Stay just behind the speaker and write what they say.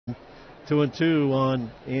2-2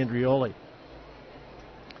 on Andreoli.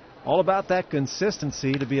 All about that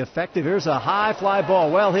consistency to be effective. Here's a high fly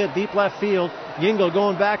ball, well hit, deep left field. Yingle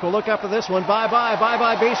going back. We'll look up for this one.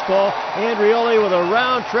 Bye-bye baseball. Andreoli with a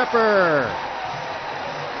round tripper.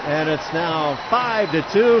 And it's now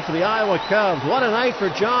 5-2 for the Iowa Cubs. What a night for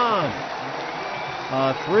John.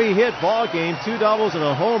 A 3-hit ball game, 2 doubles and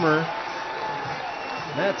a homer.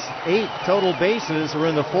 That's 8 total bases. We're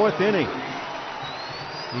in the 4th inning.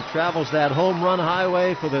 He travels that home run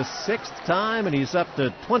highway for the 6th time, and he's up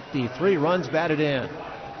to 23 runs batted in.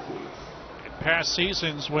 In past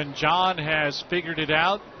seasons, when John has figured it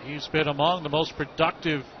out, he's been among the most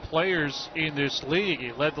productive players in this league.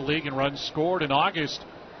 He led the league in runs scored in August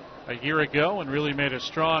a year ago and really made a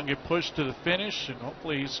strong push to the finish, and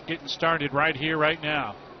hopefully he's getting started right here, right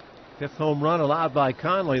now. 5th home run allowed by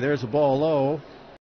Conley. There's a ball low.